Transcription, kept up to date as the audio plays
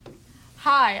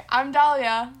Hi, I'm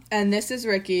Dahlia. And this is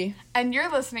Ricky. And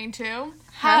you're listening to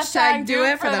Hashtag Do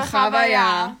It for the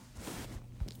Chavaya.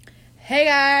 Hey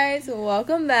guys,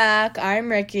 welcome back. I'm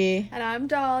Ricky. And I'm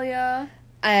Dahlia.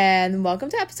 And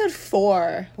welcome to episode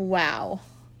 4. Wow,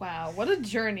 what a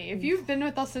journey. If you've been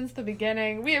with us since the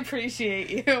beginning, we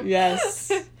appreciate you.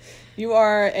 Yes. You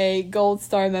are a gold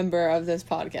star member of this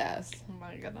podcast. Oh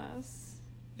my goodness.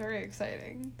 Very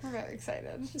exciting. We're very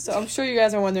excited. So I'm sure you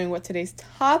guys are wondering what today's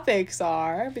topics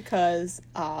are because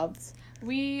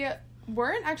we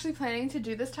weren't actually planning to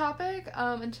do this topic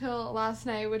until last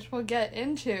night, which we'll get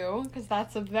into because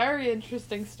that's a very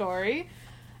interesting story.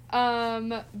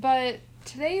 But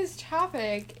today's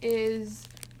topic is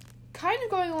kind of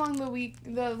going along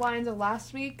the lines of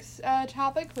last week's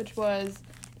topic, which was,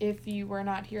 if you were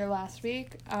not here last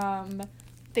week,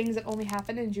 things that only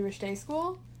happen in Jewish day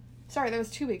school. Sorry, that was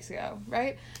 2 weeks ago,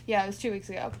 right? Yeah, it was 2 weeks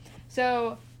ago.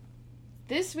 So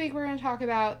this week we're going to talk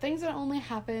about things that only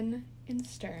happen in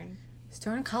Stern.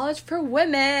 Stern College for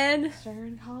Women.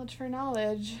 Stern College for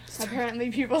Knowledge.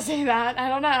 Apparently people say that. I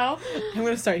don't know. I'm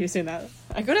going to start using that.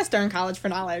 I go to Stern College for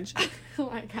Knowledge. Oh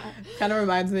my god. Kind of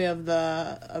reminds me of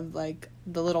the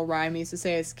little rhyme we used to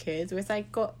say as kids, where it's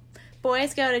like,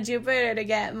 boys go to Jupiter to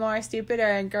get more stupider,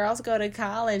 and girls go to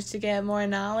college to get more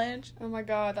knowledge. Oh my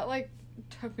god, that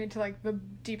took me to the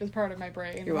deepest part of my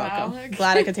brain. You're welcome.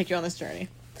 Glad I could take you on this journey.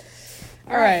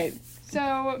 All right.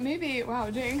 So maybe,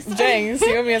 Jinx. Jinx,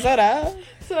 you owe me a soda.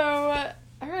 So,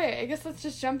 all right, I guess let's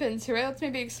just jump into it. Let's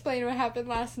maybe explain what happened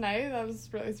last night. That was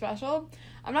really special.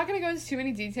 I'm not going to go into too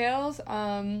many details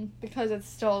because it's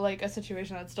still a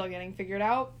situation that's still getting figured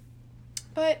out.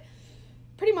 But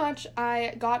pretty much,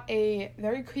 I got a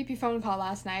very creepy phone call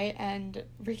last night, and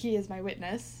Ricky is my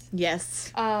witness.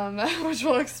 Yes. Which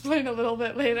we'll explain a little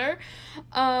bit later.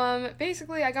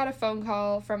 Basically, I got a phone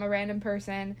call from a random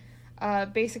person,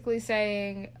 basically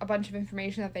saying a bunch of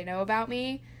information that they know about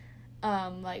me,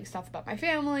 stuff about my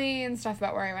family and stuff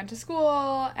about where I went to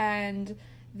school, and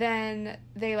then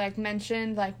they,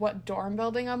 mentioned, what dorm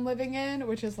building I'm living in,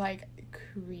 which is,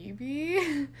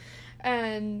 creepy,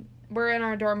 and we're in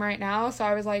our dorm right now, so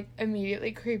I was,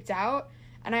 immediately creeped out,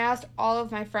 and I asked all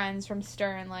of my friends from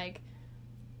Stern,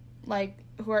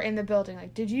 who are in the building,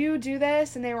 did you do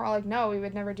this? And they were all no, we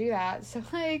would never do that. So,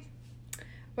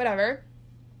 whatever.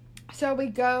 So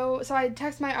I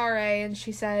text my RA, and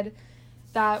she said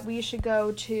that we should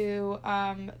go to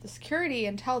the security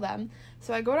and tell them.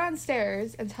 So I go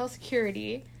downstairs and tell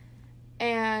security,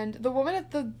 and the woman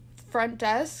at the front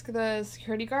desk, the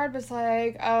security guard, was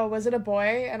like, oh, was it a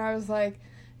boy? And I was like,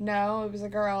 no, it was a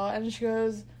girl. And she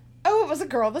goes, oh, it was a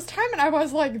girl this time? And I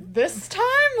was like, this time?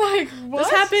 What? This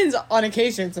happens on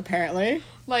occasions, apparently.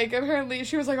 Apparently,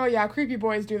 she was like, oh, yeah, creepy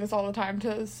boys do this all the time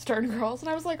to Stern girls. And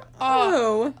I was like,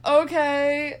 oh.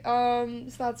 Okay.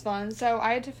 So that's fun. So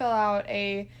I had to fill out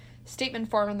a statement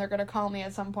form, and they're going to call me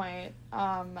at some point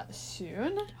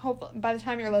soon. By the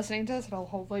time you're listening to this, it'll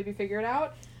hopefully be figured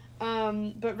out.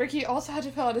 But Ricky also had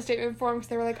to fill out a statement form because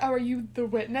they were like, oh, are you the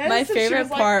witness? My favorite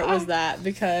part was that,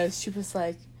 because she was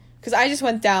like, because I just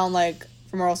went down,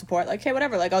 for moral support, hey,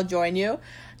 whatever, I'll join you.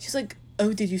 She's like,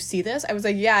 oh, did you see this? I was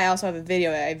like, yeah, I also have a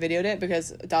video. I videoed it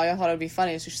because Dahlia thought it would be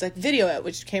funny. So she's like, video it,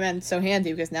 which came in so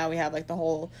handy because now we have, the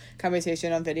whole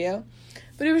conversation on video.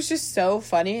 But it was just so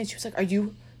funny. And she was like,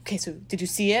 okay, so did you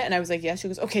see it? And I was like, yes. She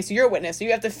goes, okay, so you're a witness, so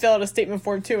you have to fill out a statement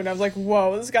form too. And I was like,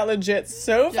 whoa, this got legit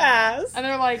so fast. And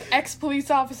they're like,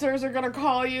 ex-police officers are gonna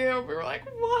call you. We were like,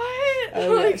 what?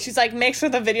 Oh, yeah. She's like, make sure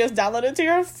the video's downloaded to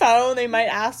your phone. They might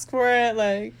ask for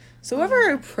it. So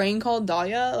whoever prank called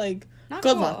Dahlia, not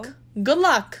good cool. luck. Good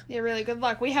luck. Yeah, really good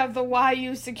luck. We have the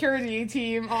YU security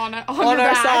team on our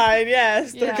back. side,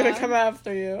 yes. They're Yeah. gonna come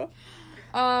after you.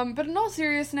 But in all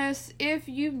seriousness, if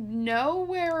you know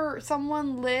where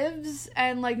someone lives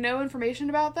and, know information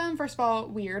about them, first of all,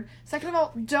 weird. Second of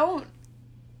all, don't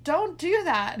do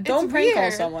that. Don't it's prank weird.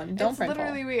 call someone. Don't prank call.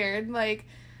 It's literally weird.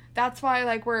 That's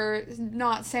why, we're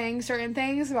not saying certain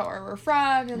things about where we're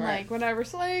from and, right. Whatever.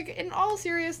 So, in all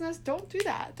seriousness, don't do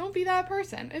that. Don't be that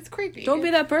person. It's creepy. Don't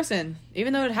be that person,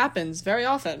 even though it happens very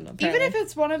often, apparently. Even if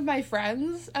it's one of my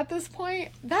friends at this point,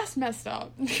 that's messed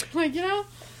up.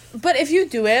 But if you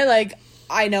do it,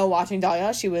 I know watching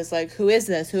Dahlia, she was like, who is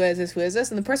this? Who is this? Who is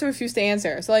this? And the person refused to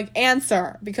answer. So,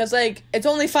 answer. Because, it's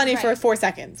only funny for 4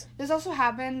 seconds. This also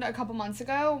happened a couple months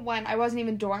ago when I wasn't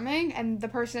even dorming, and the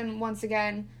person, once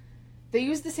again, they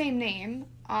used the same name.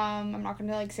 I'm not going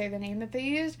to, say the name that they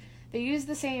used. They used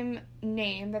the same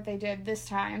name that they did this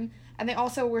time. And they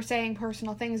also were saying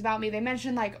personal things about me. They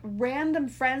mentioned, random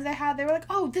friends they had. They were like,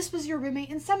 oh, this was your roommate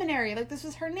in seminary. This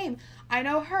was her name. I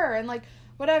know her. And,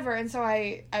 whatever. And so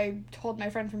I told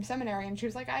my friend from seminary, and she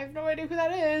was like, I have no idea who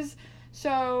that is.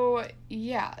 So,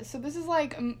 yeah. So this is,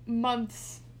 like,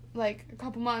 months, like, a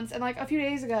couple months. And, like, a few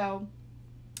days ago,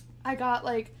 I got,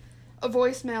 like, a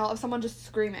voicemail of someone just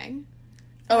screaming.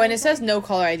 Oh, and it says no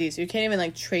caller ID, so you can't even,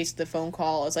 like, trace the phone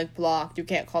call. It's, like, blocked. You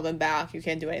can't call them back. You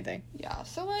can't do anything. Yeah,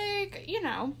 so, like, you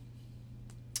know,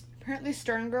 apparently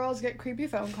Stern girls get creepy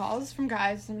phone calls from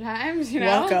guys sometimes, you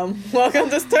know? Welcome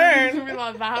to Stern. We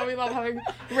love that. We love having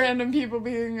random people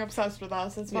being obsessed with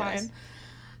us. It's fine. Yes.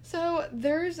 So,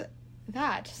 there's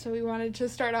that. So, we wanted to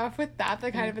start off with that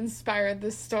kind of inspired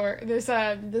this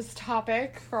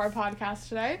topic for our podcast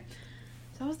today.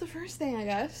 So, that was the first thing, I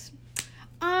guess.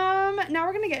 Now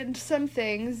we're gonna get into some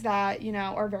things that, you know,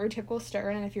 are very typical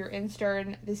Stern, and if you're in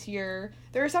Stern this year,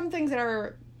 there are some things that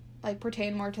are, like,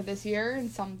 pertain more to this year, and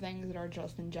some things that are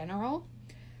just in general.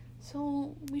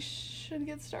 So, we should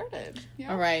get started.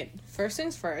 Yeah? Alright, first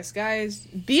things first, guys,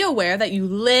 be aware that you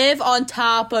live on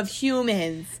top of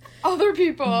humans. Other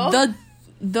people.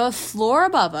 The floor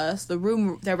above us, the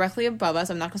room directly above us,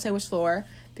 I'm not gonna say which floor,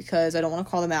 because I don't want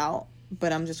to call them out,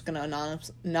 but I'm just gonna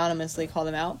anonymously call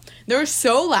them out. They're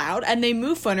so loud, and they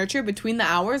move furniture between the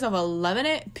hours of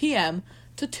 11 p.m.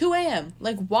 to 2 a.m.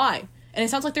 Like, why? And it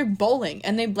sounds like they're bowling,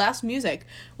 and they blast music.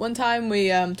 One time, we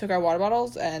took our water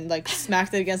bottles and, like,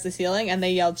 smacked it against the ceiling, and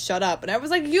they yelled, shut up. And I was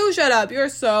like, you shut up, you're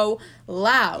so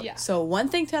loud. Yeah. So one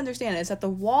thing to understand is that the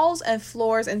walls and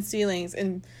floors and ceilings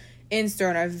in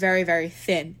Stern are very, very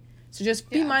thin. So just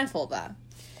be mindful of that.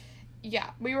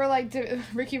 Yeah, we were like,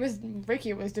 Ricky was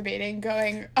debating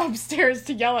going upstairs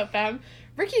to yell at them.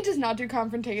 Ricky does not do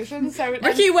confrontations, so...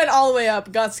 Ricky went all the way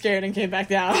up, got scared, and came back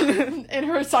down. In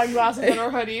her sunglasses and her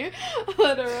hoodie,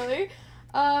 literally.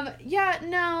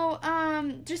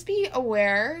 Just be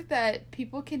aware that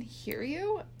people can hear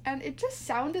you, and it just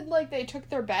sounded like they took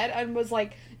their bed and was,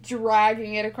 like,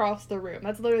 dragging it across the room.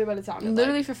 That's literally what it sounded like.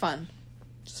 Literally for fun.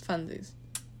 Just funsies.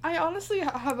 I honestly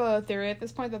have a theory at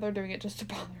this point that they're doing it just to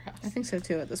bother us. I think so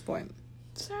too at this point.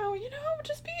 So, you know,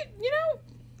 just be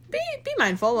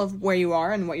mindful of where you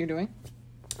are and what you're doing.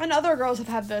 And other girls have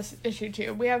had this issue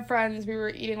too. We have friends we were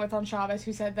eating with on Shabbos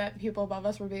who said that people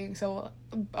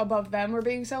above them were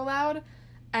being so loud,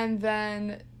 and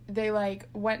then they, like,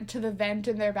 went to the vent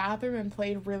in their bathroom and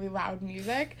played really loud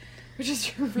music, which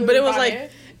is really But it was funny.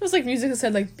 it was like music that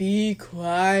said, like, be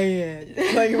quiet.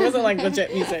 Like, it wasn't like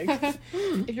legit music.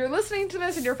 If you're listening to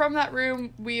this and you're from that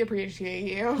room, we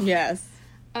appreciate you. Yes.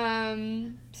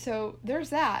 So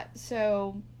there's that.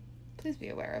 So please be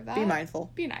aware of that. Be mindful.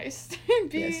 Be nice.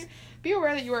 Yes. Be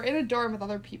aware that you are in a dorm with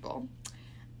other people.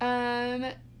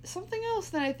 Something else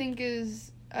that I think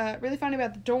is really funny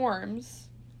about the dorms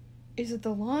is that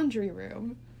the laundry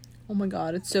room. Oh my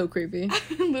god, it's so creepy.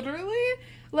 Literally,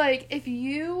 like, if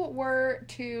you were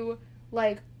to,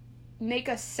 like, make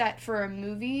a set for a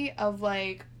movie of,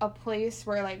 like, a place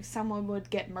where, like, someone would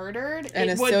get murdered, and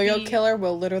a serial killer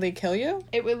will literally kill you?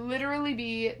 It would literally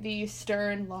be the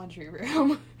Stern laundry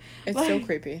room. It's like, so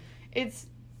creepy. It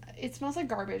smells like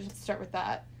garbage. Let's start with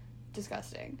that.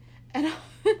 Disgusting. And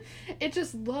it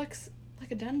just looks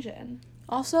like a dungeon.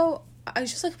 Also, I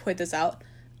just like to point this out.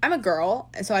 I'm a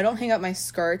girl, and so I don't hang up my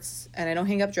skirts, and I don't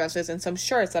hang up dresses, and some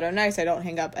shirts that are nice I don't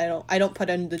hang up. I don't put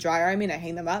in the dryer. I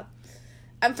hang them up.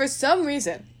 And for some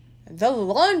reason, the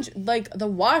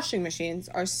washing machines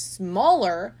are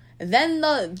smaller than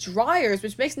the dryers,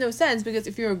 which makes no sense, because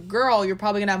if you're a girl, you're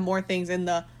probably gonna have more things in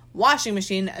the washing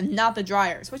machine and not the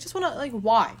dryer. So I just want to, like,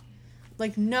 why?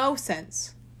 Like, no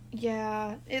sense.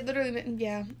 Yeah, it literally,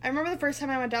 yeah. I remember the first time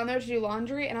I went down there to do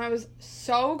laundry, and I was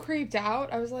so creeped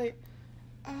out. I was like,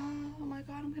 oh my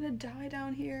god, I'm gonna die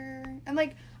down here. And,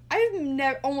 like, I'm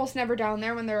almost never down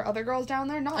there when there are other girls down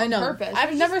there, not on purpose.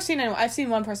 I've never seen anyone. I've seen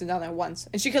one person down there once,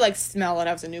 and she could, like, smell that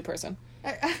I was a new person.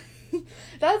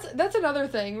 That's another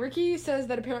thing. Ricky says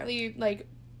that apparently, like,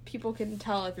 people can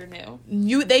tell if you're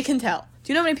new. They can tell.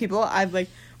 Do you know how many people I've, like,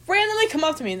 randomly come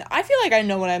up to me, and I feel like I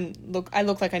know what I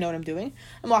look like I know what I'm doing.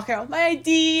 I'm walking around with my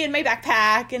ID and my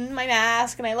backpack and my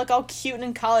mask, and I look all cute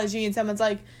and collegey, and someone's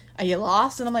like, are you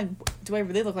lost? And I'm like, do I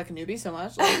really look like a newbie so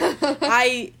much?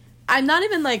 Like, I'm not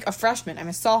even, like, a freshman. I'm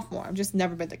a sophomore. I've just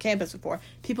never been to campus before.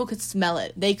 People could smell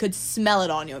it. They could smell it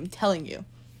on you. I'm telling you.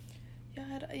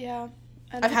 Yeah.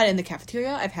 I've had it in the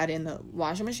cafeteria. I've had it in the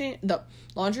washing machine, the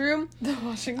laundry room. The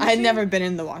washing machine? I've never been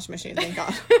in the washing machine, thank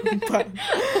God. But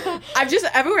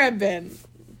everywhere I've been,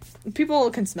 people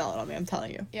can smell it on me, I'm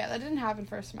telling you. Yeah, that didn't happen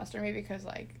first semester, maybe because,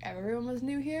 like, everyone was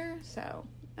new here, so,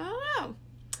 I don't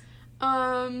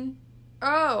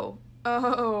know.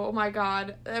 Oh my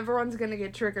god. Everyone's gonna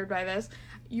get triggered by this.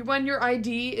 When your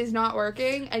ID is not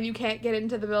working and you can't get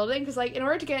into the building, because, like, in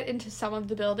order to get into some of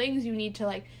the buildings, you need to,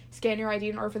 like, scan your ID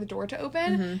in order for the door to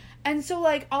open. Mm-hmm. And so,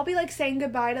 like, I'll be, like, saying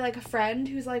goodbye to, like, a friend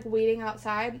who's, like, waiting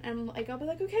outside, and, like, I'll be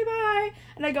like, okay, bye.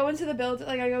 And I go into the building,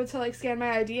 like, I go to, like, scan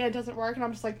my ID, and it doesn't work, and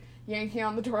I'm just, like, yanking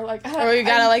on the door, like... Or you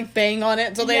gotta, like, bang on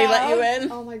it till they let you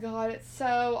in. Oh my god, it's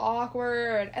so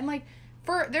awkward. And, like,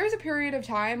 there was a period of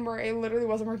time where it literally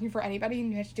wasn't working for anybody,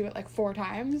 and you had to do it, like, 4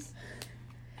 times.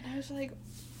 And I was like,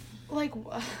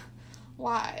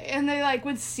 why? And they, like,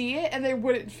 would see it, and they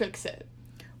wouldn't fix it.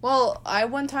 Well,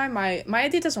 one time, my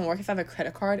ID doesn't work if I have a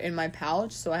credit card in my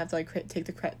pouch, so I have to, like, take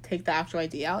the actual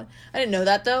ID out. I didn't know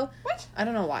that, though. What? I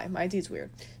don't know why. My ID is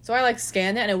weird. So I, like,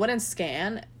 scanned it, and it wouldn't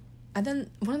scan. And then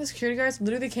one of the security guards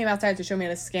literally came outside to show me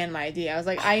how to scan my ID. I was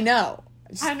like, I know.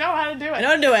 I know how to do it. I know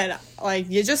how to do it. Like,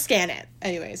 you just scan it.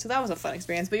 Anyway, so that was a fun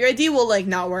experience. But your ID will, like,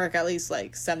 not work at least,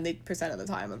 like, 70% of the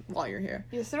time while you're here.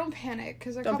 Yeah, so don't panic,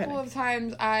 because a Don't couple panic. of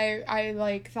times I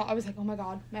like, thought, I was like, oh my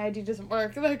god, my ID doesn't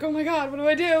work. Like, oh my god, what do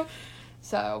I do?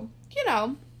 So, you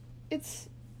know, it's,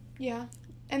 yeah.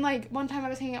 And, like, one time I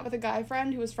was hanging out with a guy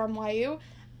friend who was from YU,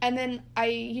 and then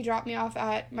he dropped me off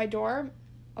at my door.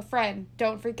 A friend.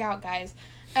 Don't freak out, guys.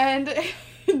 And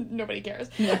nobody cares.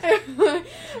 Yeah.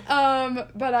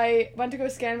 But I went to go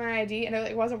scan my ID, and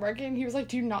it wasn't working. He was like,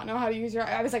 do you not know how to use your...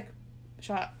 I was like,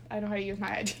 shut up. I know how to use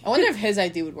my ID. I wonder if his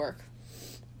ID would work.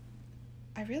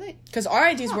 I really... Because our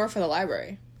IDs work for the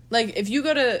library. Like, if you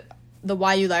go to the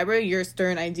YU library, your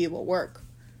Stern ID will work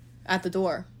at the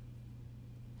door.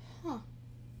 Huh.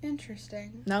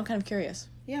 Interesting. Now I'm kind of curious.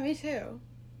 Yeah, me too.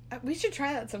 We should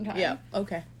try that sometime. Yeah,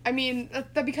 okay. I mean,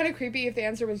 that'd be kind of creepy if the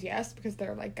answer was yes, because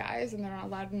they're, like, guys, and they're not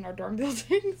allowed in our dorm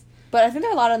buildings. But I think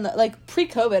they're allowed in the, like,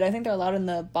 pre-COVID, I think they're allowed in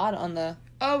the bottom, on the...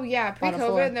 Oh, yeah, Bottom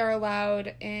floor. pre-COVID, they're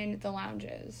allowed in the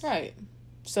lounges. Right.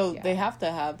 So Yeah. they have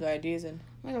to have their IDs in.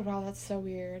 Oh my god, wow, that's so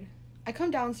weird. I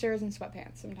come downstairs in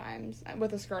sweatpants sometimes,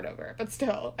 with a skirt over it, but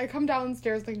still, I come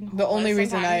downstairs looking homeless The only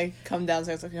reason sometimes. I come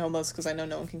downstairs looking homeless is because I know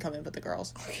no one can come in but the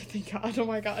girls. Okay, thank god, oh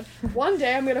my god. One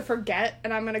day I'm gonna forget,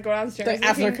 and I'm gonna go downstairs Like,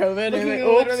 after COVID, looking and like,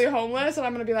 oops. literally homeless, and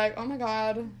I'm gonna be like, oh my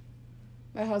god,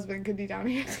 my husband could be down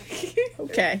here.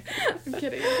 Okay. I'm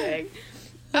kidding.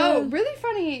 Oh, really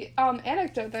funny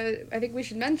anecdote that I think we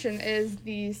should mention is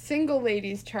the single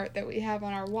ladies chart that we have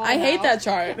on our wall. I hate now. that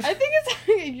chart. I think it's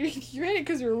you hate it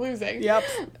because you're losing. Yep.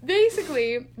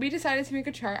 Basically, we decided to make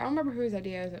a chart. I don't remember whose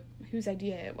idea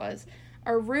it was.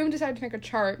 Our room decided to make a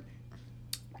chart,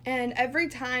 and every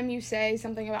time you say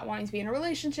something about wanting to be in a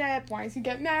relationship, wanting to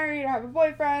get married, or have a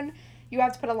boyfriend, you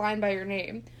have to put a line by your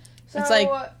name. So, It's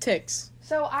like ticks.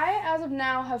 So I, as of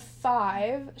now, have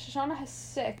 5. Shoshana has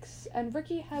 6, and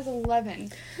Ricky has 11.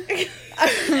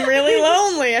 I'm really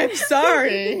lonely. I'm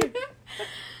sorry.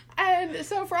 And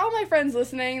so for all my friends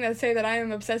listening that say that I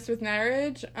am obsessed with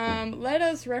marriage, let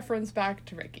us reference back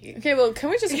to Ricky. Okay, well, can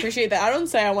we just appreciate that? I don't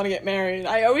say I want to get married.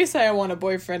 I always say I want a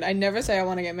boyfriend. I never say I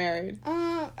want to get married.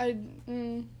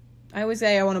 I always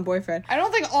say I want a boyfriend. I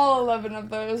don't think all 11 of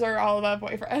those are all about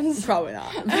boyfriends. Probably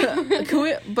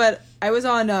not. But I was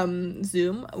on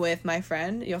Zoom with my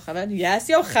friend, Yocheved. Yes,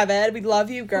 Yocheved. We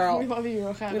love you, girl. We love you,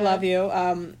 Yocheved. We love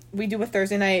you. We do a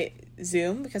Thursday night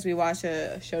Zoom because we watch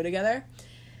a show together.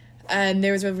 And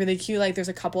there was a really cute, like, there's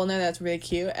a couple in there that's really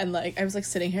cute. And, like, I was, like,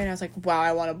 sitting here and I was like, wow,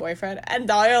 I want a boyfriend. And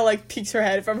Dahlia, like, peeks her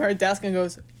head from her desk and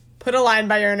goes, put a line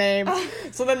by your name.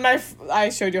 So then I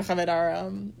showed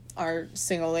Yocheved our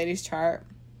single ladies chart.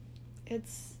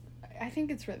 I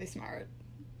think it's really smart.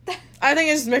 I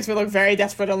think it just makes me look very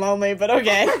desperate and lonely, but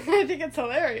okay. I think it's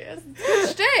hilarious.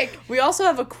 It's a shtick. We also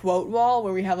have a quote wall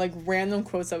where we have, like, random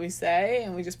quotes that we say,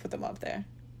 and we just put them up there.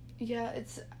 Yeah,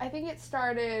 I think it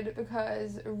started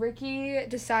because Ricky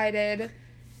decided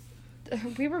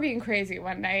we were being crazy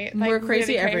one night. Like, We're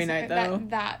crazy really every night, though.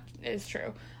 That is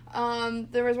true.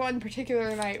 There was one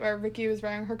particular night where Ricky was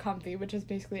wearing her comfy, which is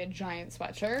basically a giant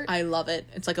sweatshirt. I love it.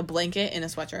 It's like a blanket in a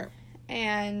sweatshirt.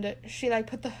 And she, like,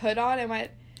 put the hood on and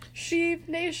went, Sheep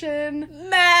Nation.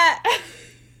 Matt!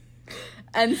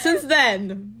 And since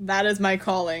then, that is my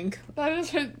calling. That is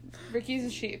her, Ricky's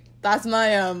a sheep. That's my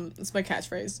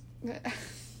catchphrase.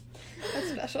 That's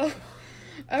special.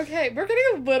 Okay, we're getting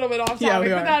a little bit off topic, Yeah, we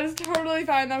but are. that is totally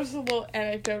fine. That was just a little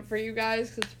anecdote for you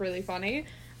guys, because it's really funny.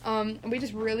 We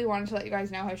just really wanted to let you guys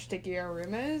know how sticky our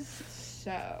room is,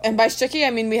 so... And by sticky,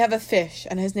 I mean we have a fish,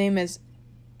 and his name is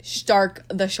Stark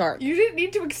the Shark. You didn't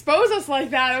need to expose us like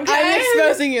that, okay? I'm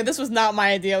exposing you. This was not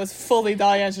my idea. It was fully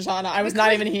Dahlia and Shoshana. I was not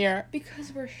Because- even here.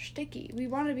 Because we're sticky. We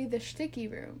want to be the sticky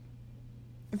room.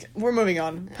 Okay, we're moving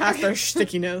on past our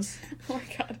stickiness. Oh my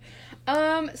god.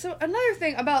 So another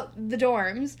thing about the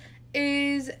dorms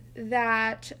is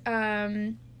that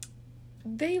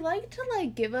they like to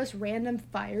like give us random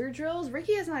fire drills.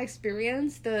 Ricky has not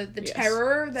experienced the Yes.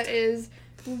 terror that is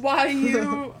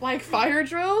YU like fire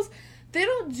drills. They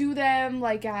don't do them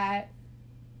like at,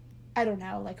 I don't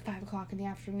know, like 5 o'clock in the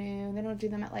afternoon. They don't do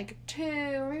them at like 2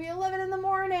 or maybe 11 in the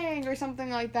morning or something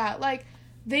like that. Like,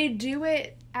 they do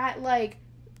it at like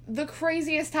the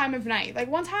craziest time of night. Like,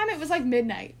 one time it was like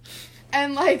midnight.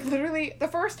 And like literally the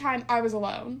first time I was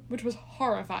alone, which was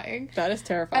horrifying. That is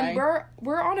terrifying. And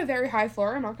we're on a very high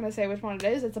floor. I'm not gonna say which one it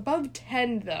is. It's above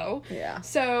 10 though. Yeah.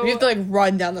 So you have to like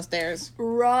run down the stairs.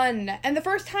 Run. And the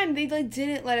first time they like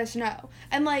didn't let us know.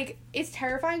 And like it's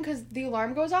terrifying because the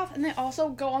alarm goes off and they also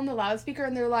go on the loudspeaker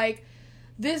and they're like,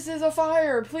 "This is a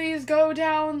fire. Please go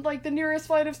down like the nearest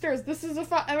flight of stairs. This is a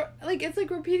fire." Like it's like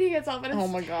repeating itself and it's Oh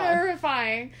my God.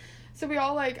 terrifying. So we're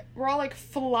all like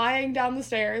flying down the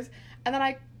stairs. And then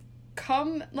I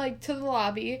come, like, to the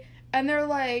lobby, and they're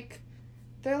like,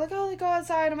 oh, like, go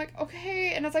outside. I'm like,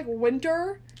 okay. And it's, like,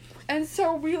 winter. And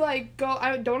so we, like, go,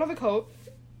 I don't have a coat.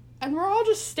 And we're all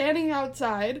just standing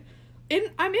outside.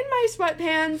 I'm in my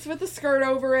sweatpants with a skirt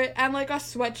over it and, like, a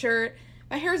sweatshirt.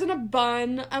 My hair's in a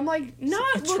bun. I'm, like,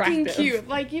 not looking cute.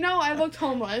 Like, you know, I looked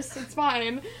homeless. It's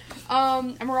fine.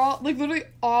 And we're all, like, literally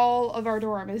all of our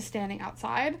dorm is standing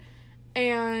outside.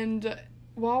 And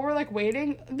while we're, like,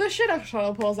 waiting, the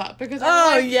shuttle pulls up because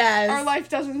our life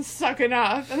doesn't suck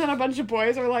enough. And then a bunch of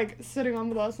boys are, like, sitting on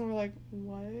the bus, and we're like,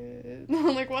 what?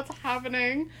 I'm like, what's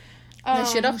happening? The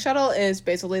shuttle is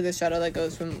basically the shuttle that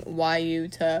goes from YU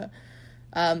to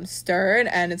Stern,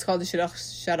 and it's called the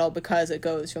shuttle because it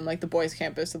goes from, like, the boys'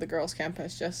 campus to the girls'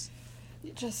 campus, just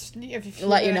if you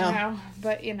let you know.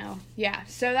 But, you know, yeah.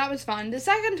 So that was fun. The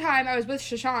second time, I was with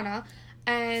Shoshana,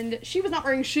 and she was not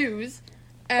wearing shoes.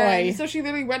 And so she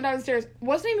literally went downstairs,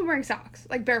 wasn't even wearing socks,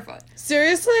 like barefoot.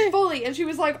 Seriously? Fully. And she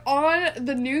was like on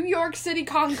the New York City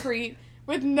concrete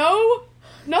with nothing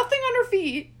on her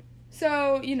feet.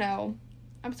 So, you know,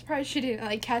 I'm surprised she didn't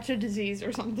like catch a disease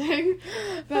or something.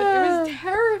 But it was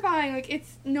terrifying. Like,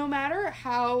 it's no matter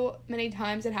how many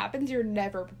times it happens, you're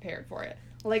never prepared for it.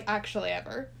 Like, actually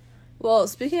ever. Well,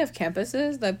 speaking of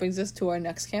campuses, that brings us to our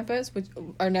next campus,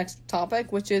 our next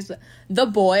topic, which is the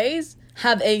boys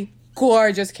have a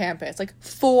gorgeous campus, like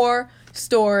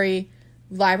 4-story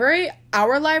library.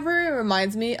 Our library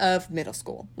reminds me of middle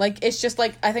school. Like, it's just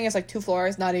like, I think it's like 2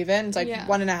 floors, not even. It's like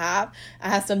 1.5. It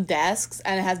has some desks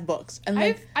and it has books. And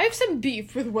like, I have some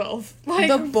beef with Wilf. Like,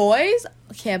 the boys'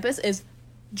 campus is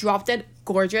drop dead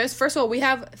gorgeous. First of all, we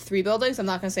have 3 buildings. I'm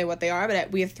not gonna say what they are,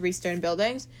 but we have 3 stone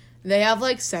buildings. They have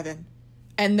like 7,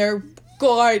 and they're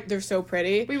God, they're so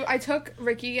pretty. I took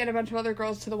Ricky and a bunch of other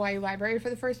girls to the YU library for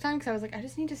the first time because I was like, I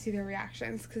just need to see their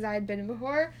reactions because I had been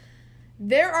before.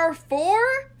 There are 4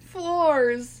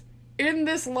 floors in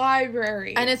this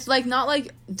library. And it's like not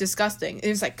like disgusting.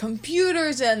 There's like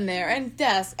computers in there and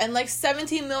desks and like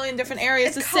 17 million different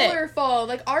areas to sit. It's colorful.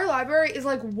 Like, our library is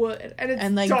like wood and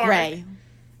it's like dark. Gray.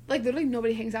 Like, literally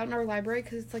nobody hangs out in our library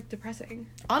because it's like depressing.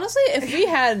 Honestly, if we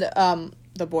had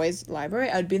the boys' library,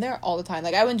 I would be there all the time.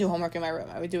 Like, I wouldn't do homework in my room.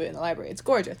 I would do it in the library. It's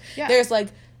gorgeous. Yeah. There's like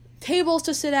tables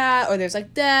to sit at, or there's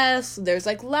like desks, there's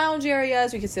like lounge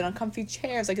areas. We can sit on comfy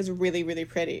chairs. Like, it's really, really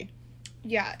pretty.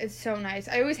 Yeah, it's so nice.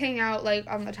 I always hang out like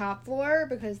on the top floor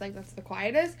because like that's the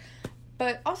quietest.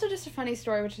 But also just a funny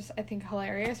story, which is I think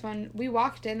hilarious. When we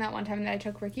walked in that one time that I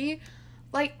took Ricky,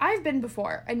 like, I've been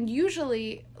before, and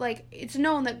usually like it's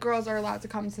known that girls are allowed to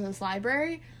come to this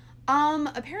library.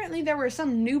 Apparently there were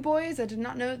some new boys that did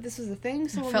not know this was a thing,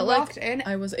 so when we walked in,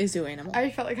 I was a zoo animal. I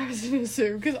felt like I was in a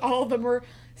zoo, because all of them were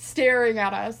staring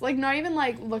at us. Like, not even,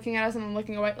 like, looking at us and then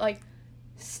looking away, like,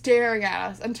 staring at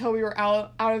us until we were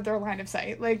out of their line of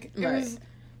sight. Like, it was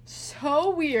so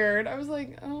weird. I was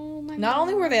like, oh my God. Not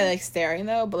only were they, like, staring,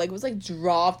 though, but, like, it was, like,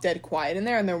 drop dead quiet in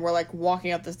there, and then we're, like,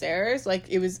 walking up the stairs. Like,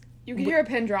 it was... You could hear a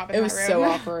pin drop in my room. It was so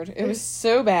awkward. It was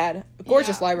so bad.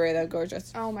 Gorgeous library, though.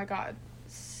 Gorgeous. Oh, my God.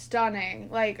 Stunning.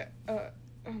 Like, oh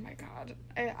my God.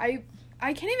 I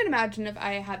can't even imagine if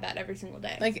I had that every single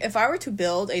day. Like, if I were to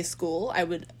build a school, I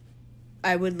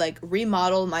would like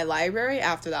remodel my library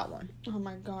after that one. Oh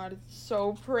my God, it's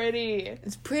so pretty.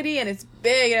 It's pretty and it's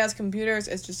big. It has computers.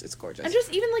 It's gorgeous. And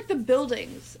just even like the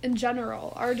buildings in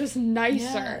general are just nicer.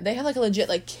 Yeah, they have like a legit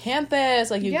like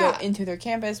campus. Like, you go into their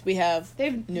campus. They have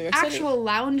New York actual City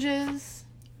lounges.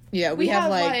 Yeah, we have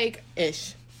like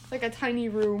ish. Like a tiny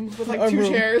room with like 2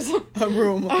 chairs. A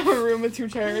room. A room with 2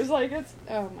 chairs. Like, it's...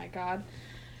 Oh, my God.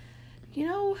 You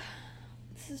know,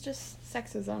 this is just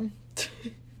sexism.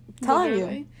 Telling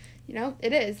you. You know,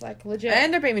 it is, like, legit.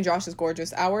 And our baby Josh is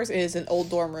gorgeous. Ours is an old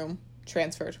dorm room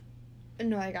transferred.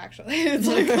 No, like, actually. It's,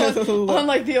 like, on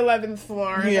like, the 11th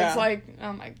floor. And it's, like,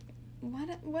 oh, my...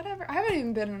 Whatever. I haven't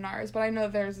even been in ours, but I know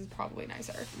theirs is probably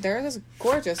nicer. Theirs is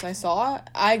gorgeous. I saw it.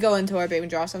 I go into our baby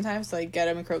Josh sometimes to, like, get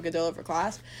him a krokodil for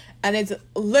class. And it's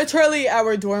literally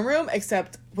our dorm room,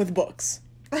 except with books.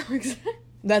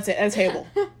 That's it. And a table.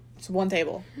 It's one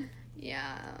table.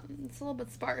 Yeah. It's a little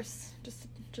bit sparse. Just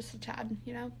a tad,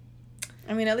 you know?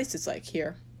 I mean, at least it's, like,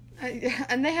 here.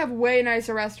 And they have way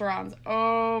nicer restaurants.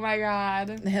 Oh, my God.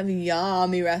 They have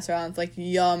yummy restaurants. Like,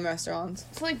 yum restaurants.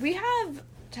 So, like, we have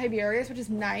Tiberius, which is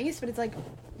nice, but it's, like,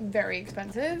 very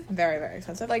expensive. Very, very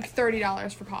expensive. Like,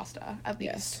 $30 for pasta, at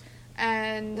least. Yes.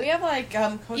 And we have, like,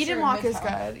 kosher Eden Walk is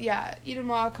good. Yeah. Eden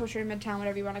Walk, kosher in Midtown,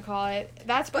 whatever you want to call it.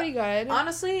 That's pretty good.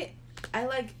 Honestly,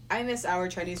 I miss our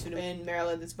Chinese food in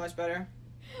Maryland. It's much better.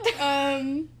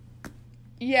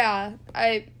 Yeah.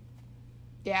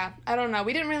 I don't know.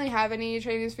 We didn't really have any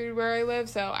Chinese food where I live,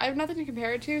 so I have nothing to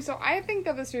compare it to. So I think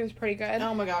that this food is pretty good.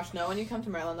 Oh my gosh, no. When you come to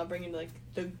Maryland, I'll bring you, like,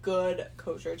 the good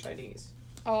kosher Chinese.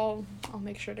 I'll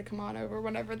make sure to come on over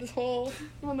whenever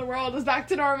when the world is back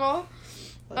to normal.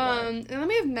 And then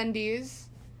we have Mendy's,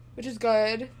 which is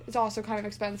good. It's also kind of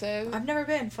expensive. I've never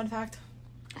been. Fun fact.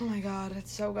 Oh my God,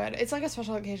 it's so good. It's like a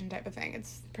special occasion type of thing.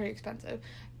 It's pretty expensive.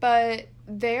 But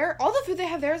all the food they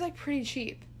have there is, like, pretty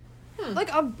cheap. Like,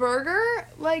 a burger,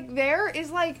 like, there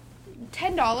is, like,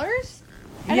 $10.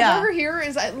 And a burger here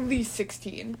is at least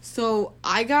 $16. So,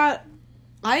 I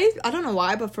don't know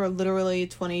why, but for literally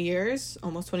 20 years,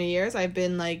 almost 20 years, I've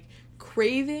been, like,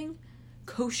 craving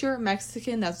kosher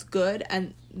Mexican that's good,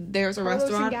 and there's a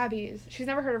restaurant. Carlos and Gabby's. She's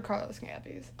never heard of Carlos and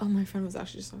Gabby's. Oh, my friend was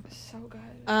actually just so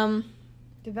good.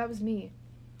 Dude, that was me.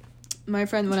 My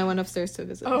friend when I went upstairs to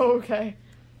visit. Oh, okay.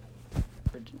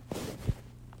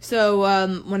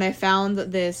 So, when I found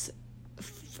this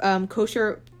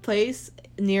kosher place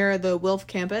near the Wilf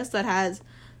campus that has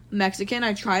Mexican,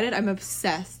 I tried it. I'm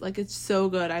obsessed. Like, it's so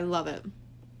good. I love it.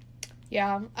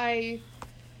 Yeah, I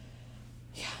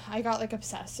got, like,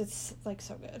 obsessed. It's, like,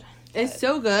 so good. It's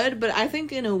so good, but I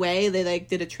think in a way they, like,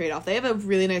 did a trade-off. They have a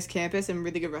really nice campus and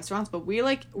really good restaurants, but we're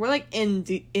in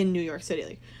New York City.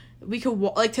 Like, we could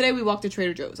like, today we walked to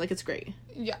Trader Joe's. Like, it's great.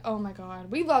 Yeah, oh my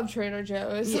God. We love Trader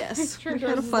Joe's. Yes. We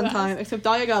had a fun time, except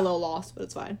Dahlia got a little lost, but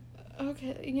it's fine.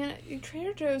 Okay, yeah,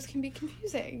 Trader Joe's can be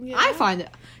confusing. You know? I find it.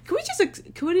 Can we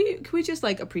just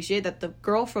appreciate that the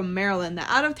girl from Maryland, the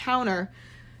out-of-towner,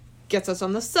 gets us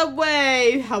on the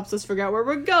subway, helps us figure out where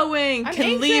we're going,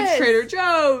 leave Trader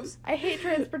Joe's. I hate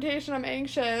transportation. I'm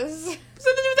anxious.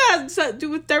 Something to do with that. Do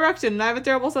with direction. I have a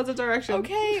terrible sense of direction.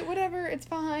 Okay, whatever. It's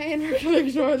fine. We're gonna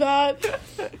ignore that.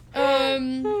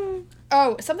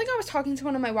 Oh, something I was talking to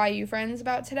one of my YU friends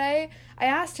about today. I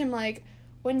asked him, like,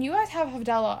 when you guys have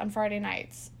Havdalah on Saturday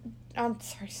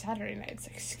nights,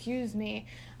 excuse me,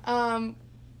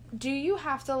 do you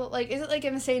have to, like, is it, like,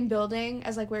 in the same building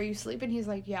as, like, where you sleep? And he's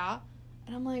like, yeah.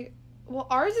 And I'm like, well,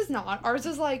 ours is not. Ours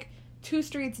is, like, 2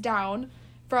 streets down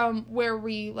from where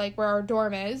our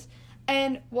dorm is.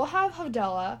 And we'll have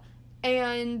Havdalah,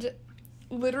 and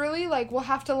literally, like, we'll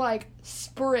have to, like,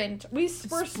 sprint. We're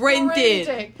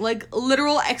sprinting. Like,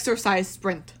 literal exercise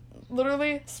sprint.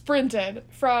 Literally sprinted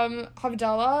from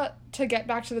Havdalah to get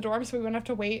back to the dorm, so we wouldn't have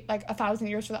to wait, like, 1,000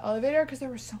 years for the elevator, because there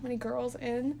were so many girls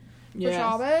in for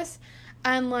Shabbos.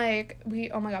 And, like, we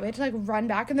had to, like, run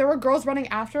back, and there were girls running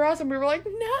after us, and we were like,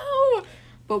 no!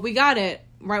 But we got it.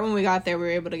 Right when we got there, we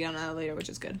were able to get on an elevator, which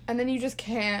is good. And then you just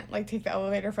can't, like, take the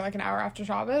elevator for, like, an hour after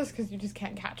Shabbos, because you just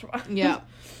can't catch one. Yeah,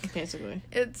 basically.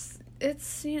 It's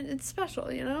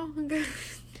special, you know?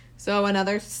 So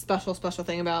another special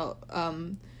thing about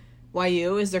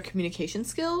YU is their communication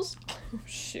skills. Oh,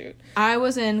 shoot. I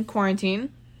was in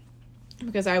quarantine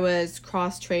because I was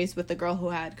cross-traced with the girl who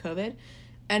had COVID.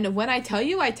 And when I tell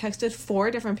you I texted 4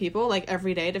 different people, like,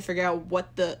 every day to figure out what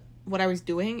I was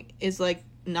doing is, like,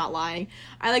 not lying.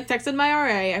 I, like, texted my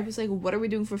RA. I was like, what are we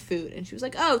doing for food? And she was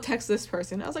like, oh, text this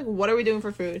person. I was like, what are we doing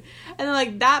for food? And then,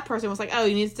 like, that person was like, oh,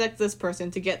 you need to text this person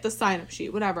to get the sign-up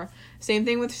sheet, whatever. Same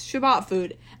thing with Shabbat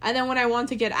food. And then when I wanted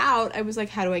to get out, I was like,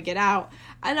 how do I get out?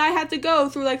 And I had to go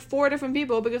through, like, 4 different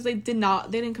people because they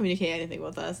didn't communicate anything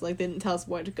with us. Like, they didn't tell us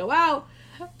where to go out.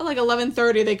 At, like,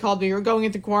 11:30, they called me, you're going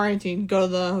into quarantine, go to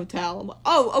the hotel. I'm like,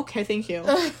 oh, okay, thank you.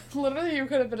 Literally, you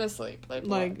could have been asleep.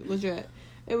 Like, legit.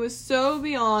 It was so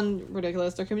beyond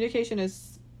ridiculous. Their communication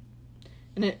is...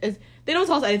 And they don't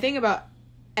tell us anything about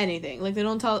anything. Like, they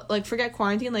don't tell... Like, forget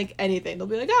quarantine, like, anything. They'll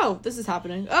be like, oh, this is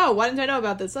happening. Oh, why didn't I know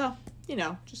about this? Oh, you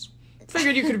know, just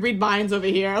figured you could read minds over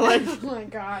here. Like, oh, my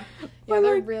God. Yeah,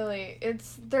 they're really...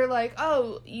 They're like,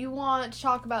 oh, you want to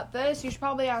talk about this? You should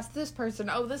probably ask this person.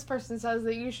 Oh, this person says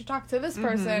that you should talk to this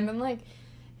person. And, like...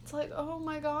 it's like, oh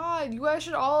my god, you guys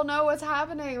should all know what's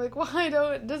happening. Like, why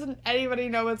doesn't anybody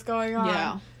know what's going on?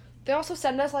 Yeah. They also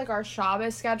send us, like, our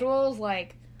Shabbos schedules,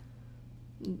 like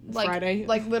Friday.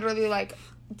 Like, literally, like,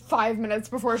 5 minutes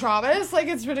before Shabbos. Like,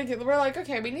 it's ridiculous. We're like,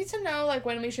 okay, we need to know, like,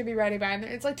 when we should be ready by. And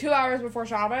it's, like, 2 hours before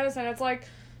Shabbos, and it's like,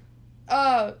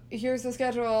 oh, here's the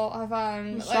schedule. Have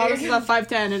fun. Shabbos is at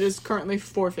 5:10. It is currently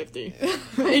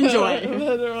 4:50. Enjoy.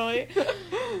 Literally.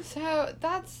 So,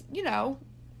 that's, you know,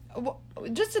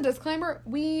 just a disclaimer,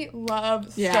 we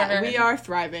love Stern. Yeah, we are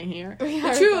thriving here.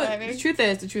 The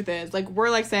truth is, like, we're,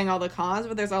 like, saying all the cons,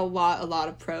 but there's a lot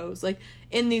of pros. Like,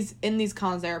 in these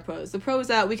cons, there are pros. The pros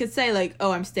that we could say, like,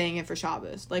 oh, I'm staying in for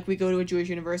Shabbos. Like, we go to a Jewish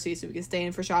university, so we can stay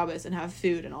in for Shabbos and have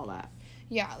food and all that.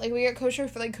 Yeah, like, we get kosher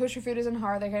food isn't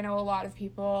hard. Like, I know a lot of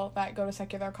people that go to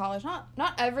secular college.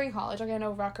 Not every college. Like, I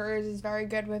know Rutgers is very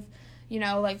good with, you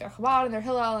know, like, their Chabad and their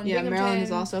Hillel and Binghamton. Maryland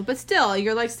is also. But still,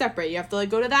 you're, like, separate. You have to, like,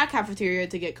 go to that cafeteria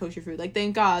to get kosher food. Like,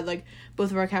 thank God, like,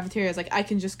 both of our cafeterias, like, I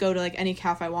can just go to, like, any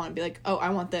caf I want and be like, oh, I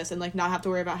want this, and, like, not have to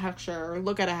worry about Heksher or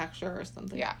look at a Heksher or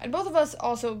something. Yeah, and both of us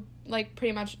also, like,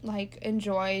 pretty much, like,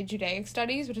 enjoy Judaic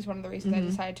studies, which is one of the reasons I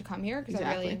decided to come here, because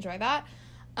I really enjoy that.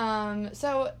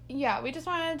 So, yeah, we just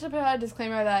wanted to put out a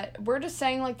disclaimer that we're just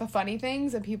saying, like, the funny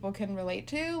things that people can relate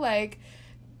to. Like,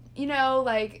 you know,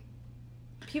 like,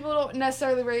 people don't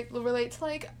necessarily relate to,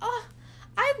 like, oh,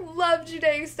 I love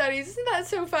Judaic studies. Isn't that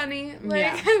so funny? Like,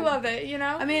 yeah. I love it, you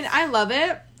know? I mean, I love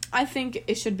it. I think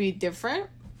it should be different.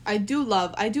 I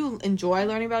do enjoy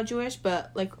learning about Jewish,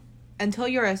 but, like, until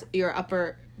you're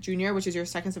upper junior, which is your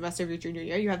second semester of your junior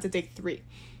year, you have to take 3.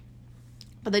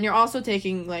 But then you're also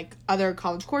taking, like, other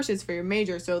college courses for your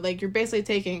major. So, like, you're basically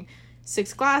taking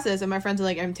 6 classes, and my friends are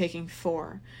like, I'm taking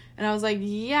 4. And I was like,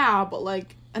 yeah, but,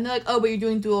 like, and they're like, oh, but you're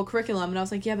doing dual curriculum. And I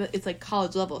was like, yeah, but it's, like,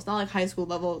 college level. It's not, like, high school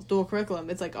level dual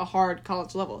curriculum. It's, like, a hard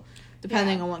college level,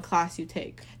 depending on what class you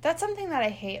take. That's something that I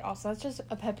hate also. That's just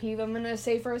a pet peeve I'm going to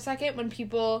say for a second. When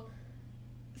people,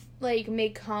 like,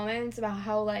 make comments about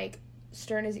how, like,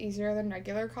 Stern is easier than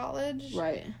regular college.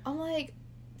 Right. I'm like,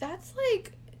 that's,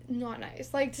 like, not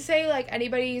nice. Like, to say, like,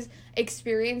 anybody's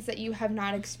experience that you have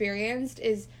not experienced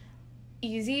is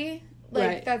easy.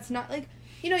 Like, that's not, like,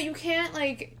 you know, you can't,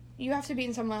 like, you have to be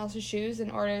in someone else's shoes in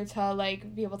order to,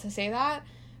 like, be able to say that.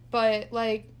 But,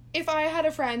 like, if I had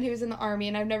a friend who was in the Army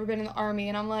and I've never been in the Army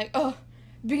and I'm like, oh,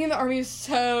 being in the Army is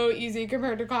so easy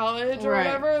compared to college or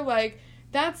whatever, like,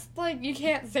 that's, like, you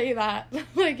can't say that.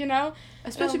 Like, you know?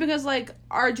 Especially because, like,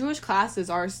 our Jewish classes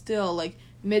are still, like,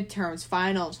 midterms,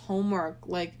 finals, homework,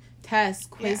 like, tests,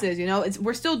 quizzes, you know?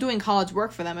 We're still doing college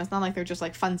work for them. It's not like they're just,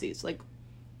 like, funsies. Like,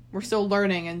 we're still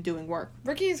learning and doing work.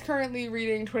 Ricky's currently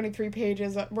reading 23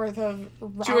 pages worth of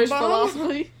Rambam. Jewish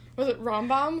philosophy. Was it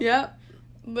Rambam? Yep.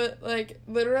 But, like,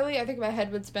 literally, I think my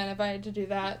head would spin if I had to do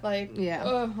that. Like, yeah.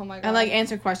 Oh my God. And, like,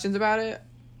 answer questions about it.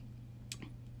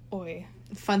 Oy.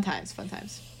 Fun times.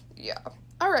 Yeah.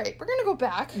 All right, we're gonna go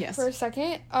back for a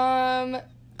second.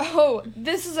 Oh,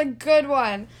 this is a good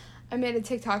one. I made a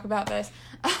TikTok about this.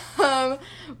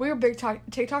 We are big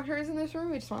TikTokers in this room.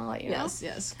 We just want to let you know.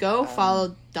 Yes. Go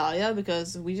follow Dahlia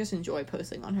because we just enjoy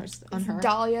posting on her.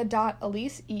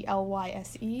 Dahlia.Elyse,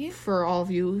 ELYSE. For all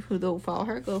of you who don't follow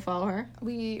her, go follow her.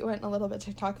 We went a little bit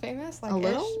TikTok famous. Like a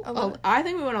little? I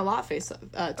think we went a lot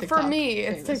TikTok. For me,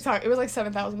 it's famous. TikTok. It was like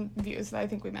 7,000 views. I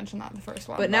think we mentioned that in the first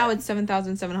one. But now it's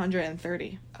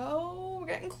 7,730. Oh, we're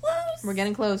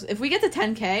getting close. If we get to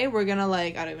 10K, we're gonna,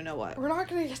 like, I don't even know what. We're not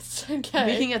gonna get to 10K.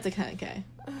 We can get to 10K.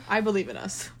 I believe in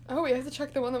us. Oh, we have to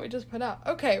check the one that we just put out.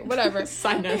 Okay, whatever.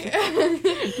 Side note.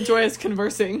 Enjoy us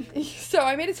conversing. So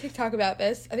I made a TikTok about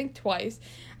this, I think twice,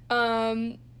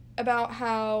 about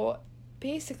how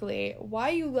basically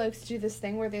YU likes to do this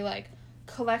thing where they, like,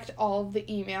 collect all of the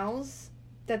emails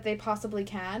that they possibly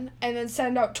can and then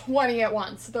send out 20 at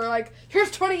once. They're like,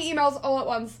 here's 20 emails all at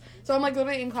once. So I'm, like,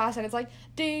 literally in class and it's like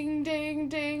ding, ding,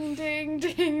 ding, ding,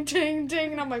 ding, ding,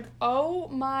 ding. And I'm like, oh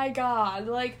my God.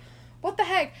 Like, what the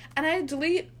heck? And I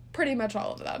delete pretty much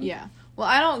all of them. Yeah. Well,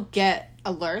 I don't get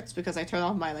alerts because I turn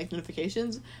off my, like,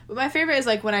 notifications. But my favorite is,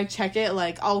 like, when I check it,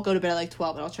 like, I'll go to bed at, like,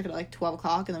 12, and I'll check it at, like, 12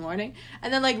 o'clock in the morning.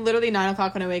 And then, like, literally 9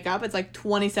 o'clock when I wake up, it's, like,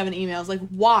 27 emails. Like,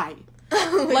 why?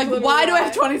 Like, why do I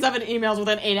have 27 emails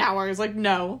within 8 hours? Like,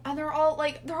 no. And they're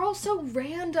all so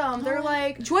random. They're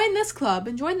like, join this club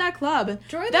and join that club. And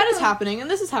that is happening,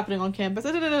 and this is happening on campus.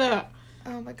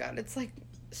 Oh my God, it's, like,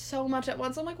 so much at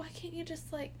once. I'm like, why can't you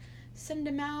just, like, send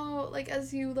them out, like,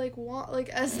 as you, like, want, like,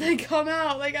 as they come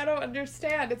out? Like, I don't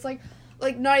understand. It's, like,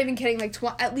 not even kidding, like,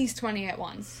 at least 20 at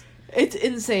once. It's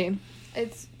insane.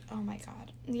 It's, oh my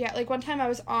God. Yeah, like, one time I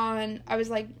was,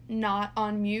 like, not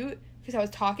on mute because I was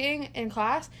talking in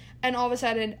class, and all of a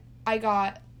sudden I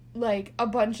got like a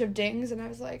bunch of dings, and I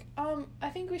was like, I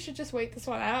think we should just wait this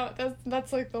one out.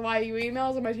 That's like the YU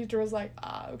emails, and my teacher was like,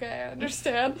 okay, I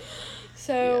understand.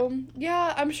 So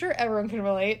yeah, I'm sure everyone can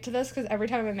relate to this, because every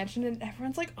time I mention it,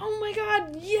 everyone's like, oh my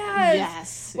god,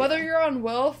 yes. Whether you're on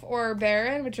Wilf or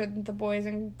Barron, which are the boys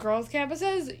and girls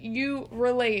campuses, you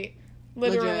relate.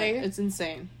 Literally. Legit. It's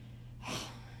insane.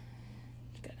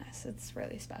 Goodness, it's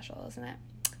really special, isn't it?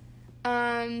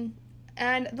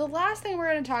 And the last thing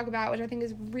we're going to talk about, which I think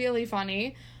is really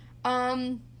funny,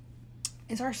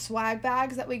 is our swag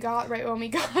bags that we got right when we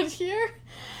got here,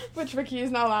 which Ricky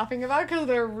is now laughing about because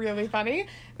they're really funny.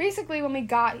 Basically, when we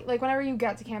got, like, whenever you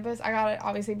get to campus, I got it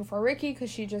obviously before Ricky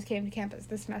because she just came to campus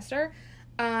this semester,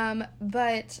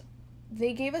 but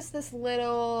they gave us this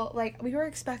little, like, we were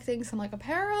expecting some, like,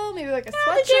 apparel, maybe, like, a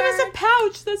sweatshirt. They gave us a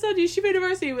pouch that said Yeshiva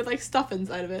University with, like, stuff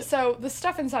inside of it. So, the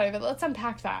stuff inside of it, let's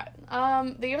unpack that.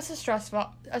 They gave us a stress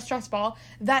ball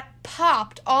that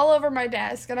popped all over my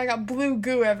desk, and I got blue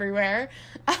goo everywhere.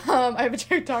 I have a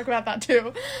TikTok about that,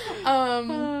 too.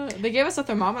 They gave us a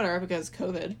thermometer because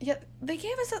COVID. Yeah, they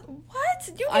gave us a, what?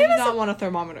 You gave I did us not want a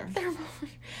thermometer.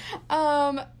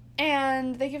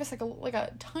 And they gave us like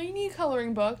a tiny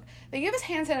coloring book. They gave us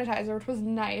hand sanitizer, which was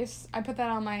nice. I put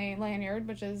that on my lanyard,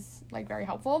 which is, like, very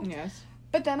helpful. Yes.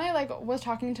 But then I, like, was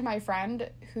talking to my friend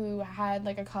who had,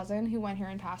 like, a cousin who went here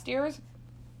in past years.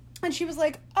 And she was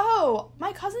like, oh,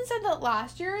 my cousin said that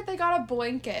last year they got a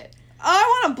blanket.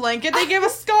 I want a blanket. They gave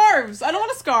us scarves. I don't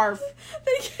want a scarf.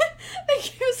 They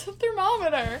gave us a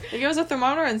thermometer. They gave us a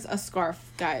thermometer and a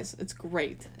scarf, guys. It's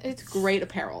great. It's great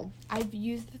apparel. I've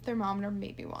used the thermometer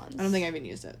maybe once. I don't think I even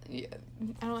used it. Yeah,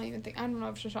 I don't know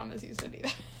if Shoshana's used it either.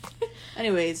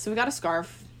 Anyways, so we got a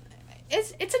scarf.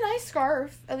 It's a nice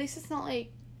scarf. At least it's not,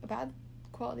 like, a bad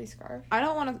quality scarf. I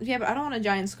don't want a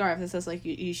giant scarf that says, like,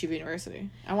 Yeshiva University.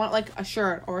 I want, like, a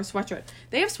shirt or a sweatshirt.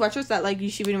 They have sweatshirts that, like,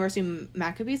 Yeshiva University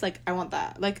Maccabees. Like, I want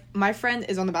that. Like, my friend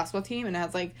is on the basketball team and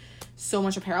has, like, so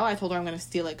much apparel. I told her I'm gonna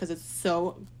steal it because it's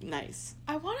so nice.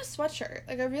 I want a sweatshirt.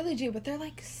 Like, I really do. But they're,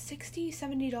 like, $60,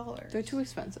 $70. They're too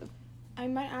expensive. I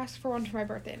might ask for one for my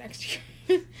birthday next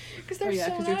year. Because they're so nice.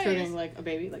 Because you're turning, like, a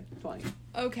baby, like, 20.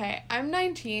 Okay, I'm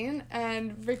 19,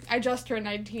 and I just turned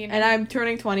 19. And I'm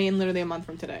turning 20 in literally a month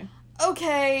from today.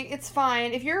 Okay, it's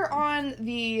fine. If you're on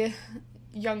the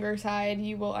younger side,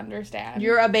 you will understand.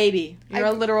 You're a baby. You're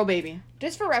a literal baby.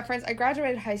 Just for reference, I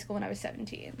graduated high school when I was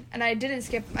 17. And I didn't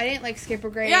skip a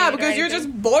grade. Yeah, because you're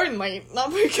just born late,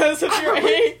 not because of your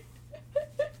age.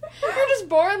 You're just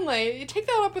born late. You take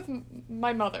that up with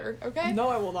my mother, okay? No,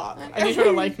 I will not. I need her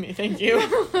to like me. Thank you.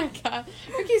 Oh my god.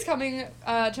 Ricky's coming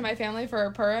to my family for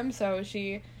a Purim, so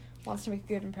she wants to make a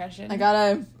good impression. I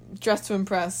gotta dress to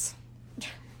impress.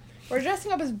 We're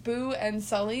dressing up as Boo and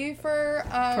Sully for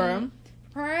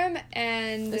Purim,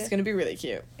 and it's gonna be really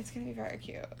cute. It's gonna be very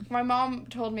cute. My mom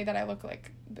told me that I look like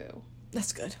Boo.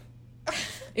 That's good.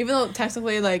 Even though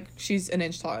technically, like, she's an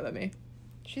inch taller than me.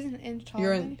 She's an inch taller.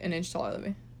 You're an inch taller than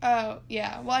me. Oh,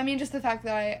 yeah. Well, I mean, just the fact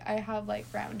that I have, like,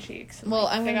 round cheeks. And, well,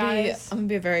 like, I'm gonna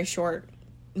be a very short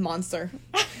monster.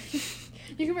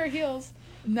 You can wear heels.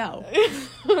 No.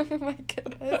 Oh my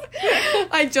goodness.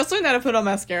 I just learned how to put on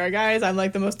mascara, guys. I'm,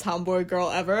 like, the most tomboy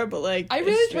girl ever, but, like, I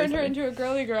really turned her into a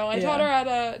girly girl. I taught her how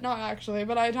to, not actually,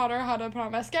 but I taught her how to put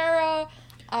on mascara.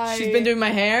 She's been doing my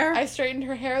hair. I straightened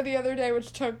her hair the other day,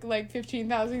 which took, like,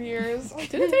 15,000 years.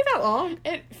 Did it take that long?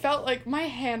 It felt like my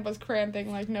hand was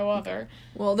cramping like no other.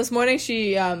 Well, this morning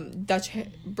she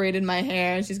braided my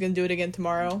hair, and she's gonna do it again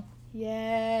tomorrow.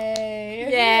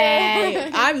 Yay.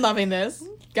 I'm loving this.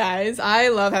 Guys, I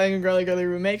love having a girly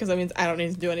roommate because that means I don't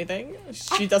need to do anything.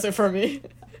 She does it for me.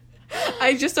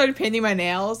 I just started painting my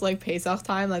nails, like, Pesach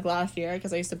time, like, last year,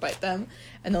 because I used to bite them,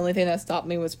 and the only thing that stopped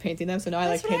me was painting them, so now I,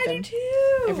 like, paint them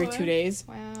every 2 days.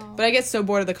 Wow. But I get so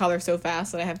bored of the color so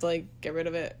fast that I have to, like, get rid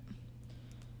of it.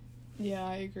 Yeah,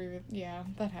 I agree with, yeah,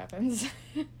 that happens.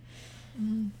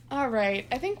 All right,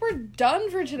 I think we're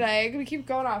done for today. We keep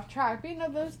going off track, but, you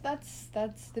know, that's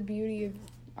the beauty of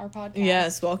our podcast.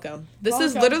 Yes, welcome. This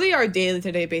is literally our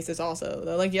day-to-day basis also,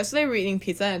 though. Like, yesterday we were eating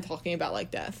pizza and talking about,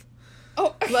 like, death.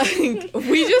 Oh. Like,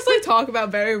 we just, like, talk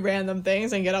about very random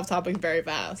things and get off topic very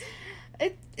fast.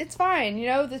 It's fine, you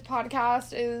know, this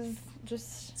podcast is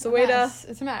just it's a mess.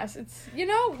 It's a mess. It's, you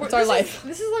know, it's our life.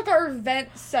 This is like our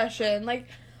vent session. Like,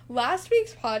 last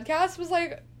week's podcast was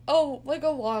like a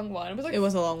long one. It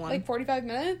was a long one. Like 45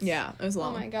 minutes? Yeah, it was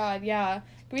long. Oh my god, yeah.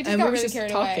 We just got really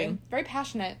carried away. Very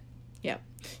passionate. Yeah.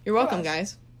 You're welcome,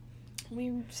 guys.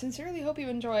 We sincerely hope you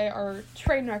enjoy our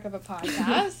train wreck of a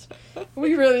podcast.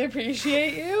 We really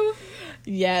appreciate you.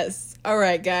 Yes. All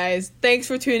right, guys. Thanks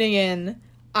for tuning in.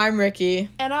 I'm Ricky.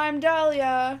 And I'm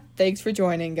Dahlia. Thanks for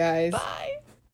joining, guys. Bye.